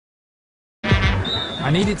I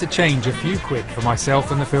needed to change a few quid for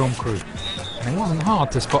myself and the film crew, and it wasn't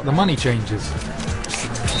hard to spot the money changers.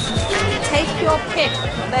 Take your pick.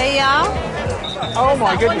 There you are. Oh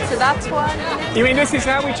my goodness. To that one. You mean this is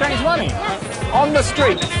how we change money? Yes. On the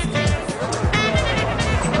street?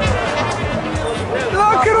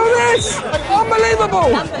 Look at all this!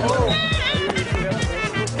 Unbelievable!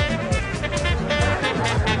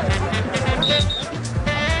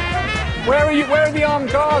 Where are the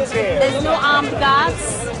armed guards here? There's no armed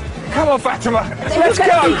guards. Come on, Fatima, let's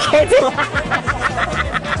go!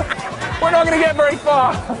 We're not going to get very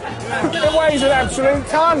far. It weighs an absolute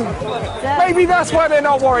ton. Maybe that's why they're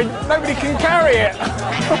not worried. Nobody can carry it.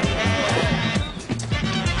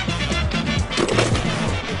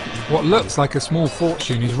 What looks like a small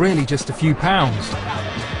fortune is really just a few pounds.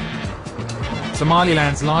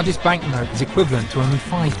 Somaliland's largest banknote is equivalent to only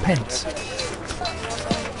 5 pence.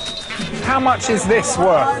 How much is this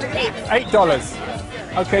worth?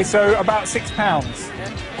 $8. Okay, so about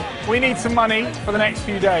 £6. We need some money for the next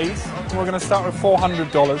few days. We're going to start with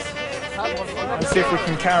 $400 and see if we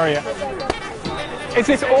can carry it. Is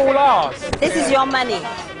this all ours? This is your money.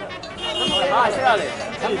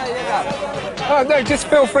 Oh, no, just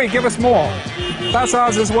feel free, give us more. That's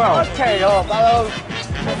ours as well. Okay,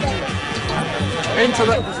 Into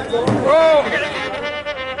the... Whoa!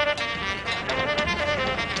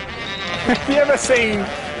 Have you ever seen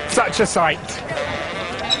such a sight?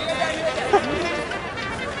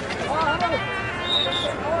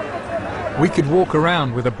 We could walk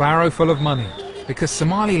around with a barrow full of money because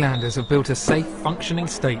Somalilanders have built a safe, functioning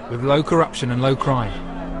state with low corruption and low crime.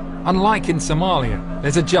 Unlike in Somalia,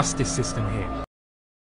 there's a justice system here.